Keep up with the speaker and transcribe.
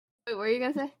Wait, what were you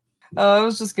gonna say? I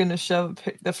was just gonna shove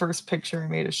the first picture I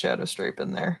made of Shadow Stripe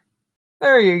in there.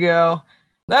 There you go.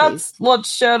 That's what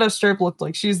Shadow Stripe looked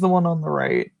like. She's the one on the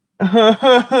right.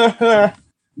 God.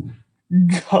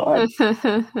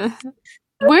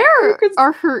 Where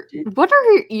are her? What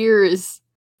are her ears?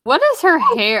 What is her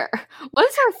hair? What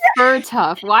is her fur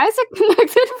tuft? Why is it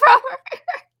connected from her?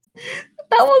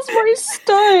 That was my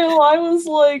style. I was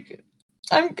like,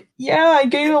 I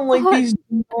gave him like these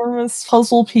enormous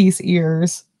puzzle piece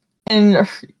ears, and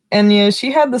yeah,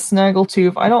 she had the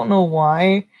snaggletooth. I don't know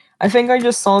why. I think I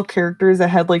just saw characters that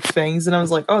had like fangs, and I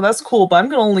was like, oh, that's cool, but I'm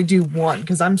gonna only do one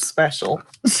because I'm special.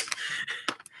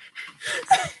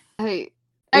 I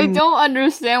don't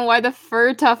understand why the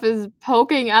fur tuft is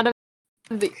poking out of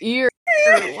the ear.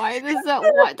 Why does that?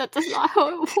 Why that does not how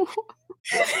it works.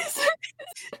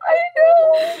 I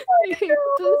know.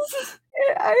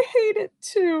 I hate it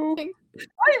too. I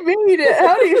made it.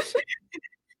 How do you?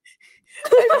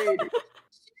 I made it.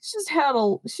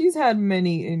 She's had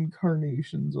many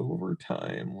incarnations over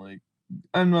time. Like,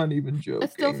 I'm not even joking. I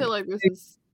still feel like this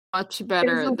is much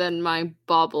better than my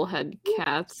bobblehead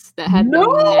cats that had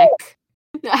no neck.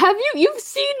 Have you've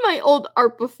seen my old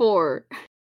art before?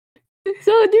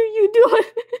 So do you?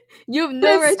 You have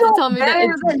no right to tell me that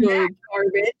it's good.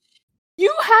 Garbage. You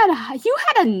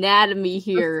had anatomy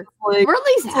here.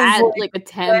 Burley's had like a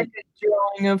 10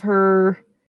 drawing of her.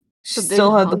 She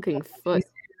still had the foot.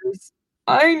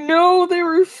 I know they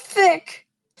were thick.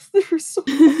 They were so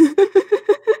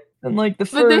and like the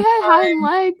but they had hind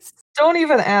legs. Don't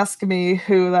even ask me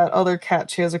who that other cat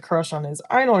she has a crush on is.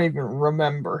 I don't even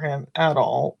remember him at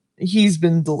all. He's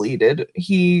been deleted.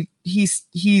 He's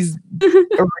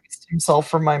erased himself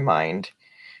from my mind.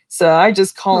 So I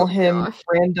just call him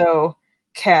Rando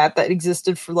Cat that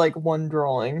existed for like one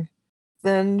drawing.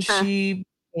 Then she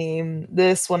became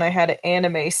this when I had an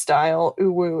anime style.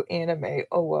 Uwu anime.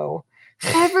 Oh whoa.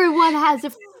 Everyone has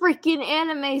a freaking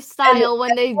anime style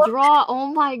when they draw. Oh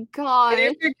my god. And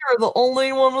if you're the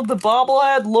only one with the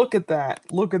bobblehead, look at that.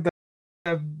 Look at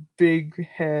that big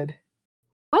head.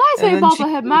 When I say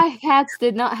bobblehead, my cats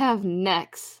did not have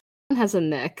necks. One has a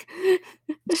neck.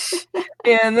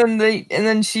 Yeah, and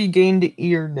then she gained an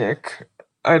ear nick.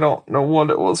 I don't know what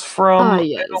it was from.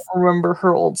 Yes. I don't remember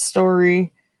her old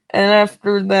story. And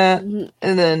after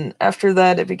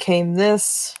that, it became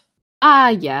this.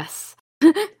 Yes.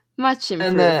 Much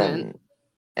improvement.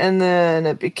 And then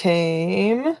it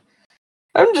became.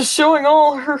 I'm just showing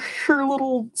all her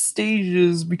little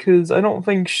stages because I don't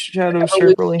think Shadow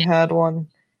Stripe really had one.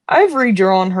 I've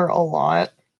redrawn her a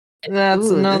lot. That's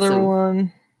another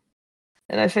one.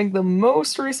 And I think the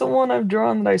most recent one I've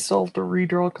drawn that I still have to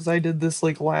redraw because I did this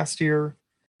like last year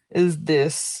is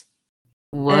this.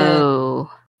 Whoa.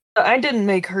 And I didn't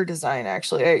make her design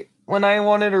actually. When I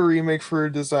wanted a remake for her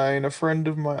design, a friend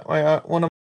of one of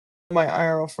my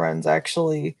IRL friends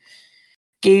actually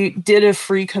did a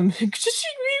free she made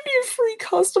me a free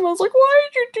custom. I was like, why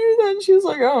did you do that? And she was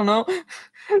like, I don't know.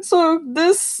 So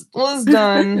this was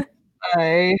done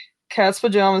by Cat's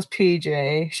Pajamas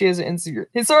PJ. She has an Instagram.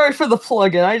 Sorry for the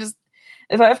plug-in.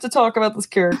 If I have to talk about this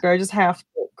character, I just have to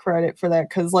get credit for that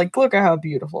because, like, look at how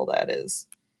beautiful that is.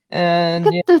 And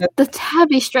look at the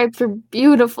tabby stripes are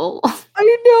beautiful.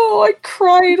 I know. I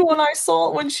cried when I saw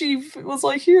it when she was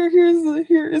like, "Here,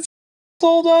 it's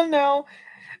all done now.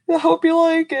 I hope you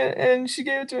like it." And she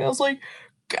gave it to me. I was like,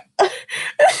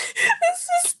 "This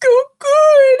is so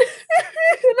good."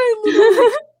 And I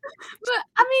literally. But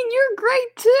I mean, you're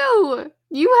great too.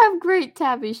 You have great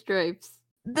tabby stripes.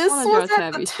 This was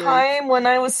at the time when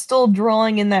I was still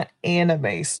drawing in that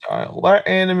anime style. That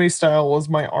anime style was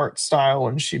my art style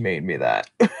when she made me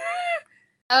that.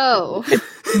 Oh.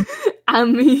 I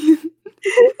mean...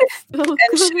 and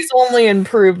she's only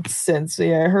improved since.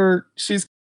 Yeah, she's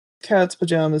Cat's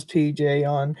Pajamas PJ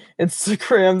on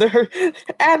Instagram. Their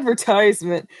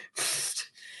advertisement.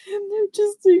 And they're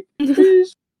just like,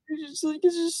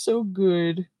 it's just so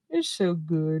good. It's so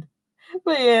good.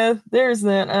 But yeah, there's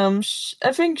that. I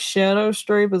think Shadow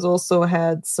Stripe has also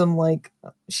had some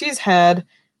she's had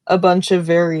a bunch of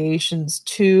variations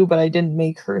too, but I didn't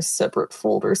make her a separate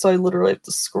folder, so I literally have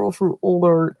to scroll through old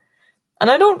art.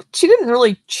 And she didn't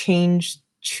really change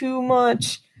too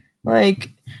much. Like,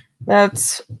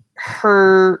 that's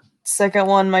her second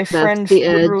one. My friend,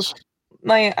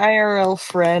 my IRL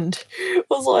friend,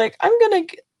 was like,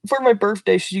 for my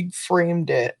birthday, she framed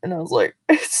it. And I was like,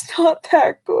 it's not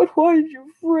that good. Why did you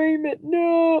frame it?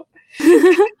 No.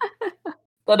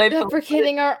 But I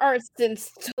deprecating our art since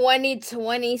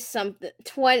 2020 something.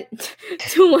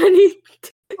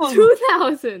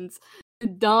 2000s.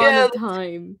 Dawn of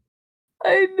time.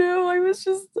 I know. I was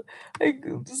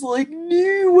like,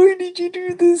 no, why did you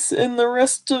do this? And the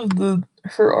rest of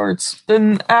her arts.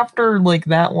 Then after like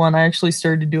that one, I actually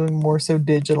started doing more so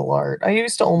digital art. I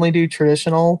used to only do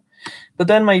traditional, but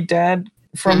then my dad,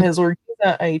 from his work, he's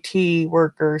an IT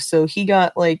worker, so he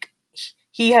got like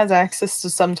he has access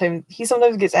to he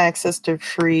sometimes gets access to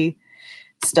free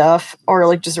stuff or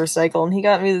like just recycle, and he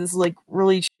got me this like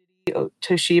really shitty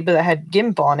Toshiba that had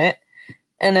GIMP on it.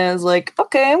 And I was like,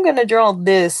 okay, I'm gonna draw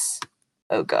this.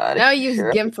 Oh god. Now I use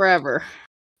GIMP forever.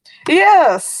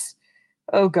 Yes!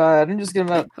 Oh god, I'm just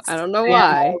gonna I don't know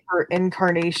why. For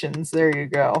incarnations. There you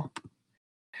go.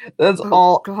 That's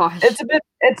all. Gosh.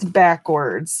 It's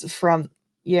backwards from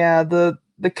the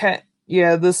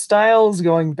style's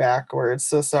going backwards,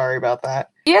 so sorry about that.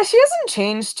 Yeah, she hasn't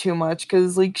changed too much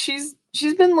because like she's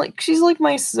like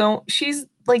my she's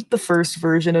like the first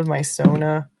version of my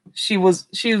Sona. She was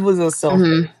a self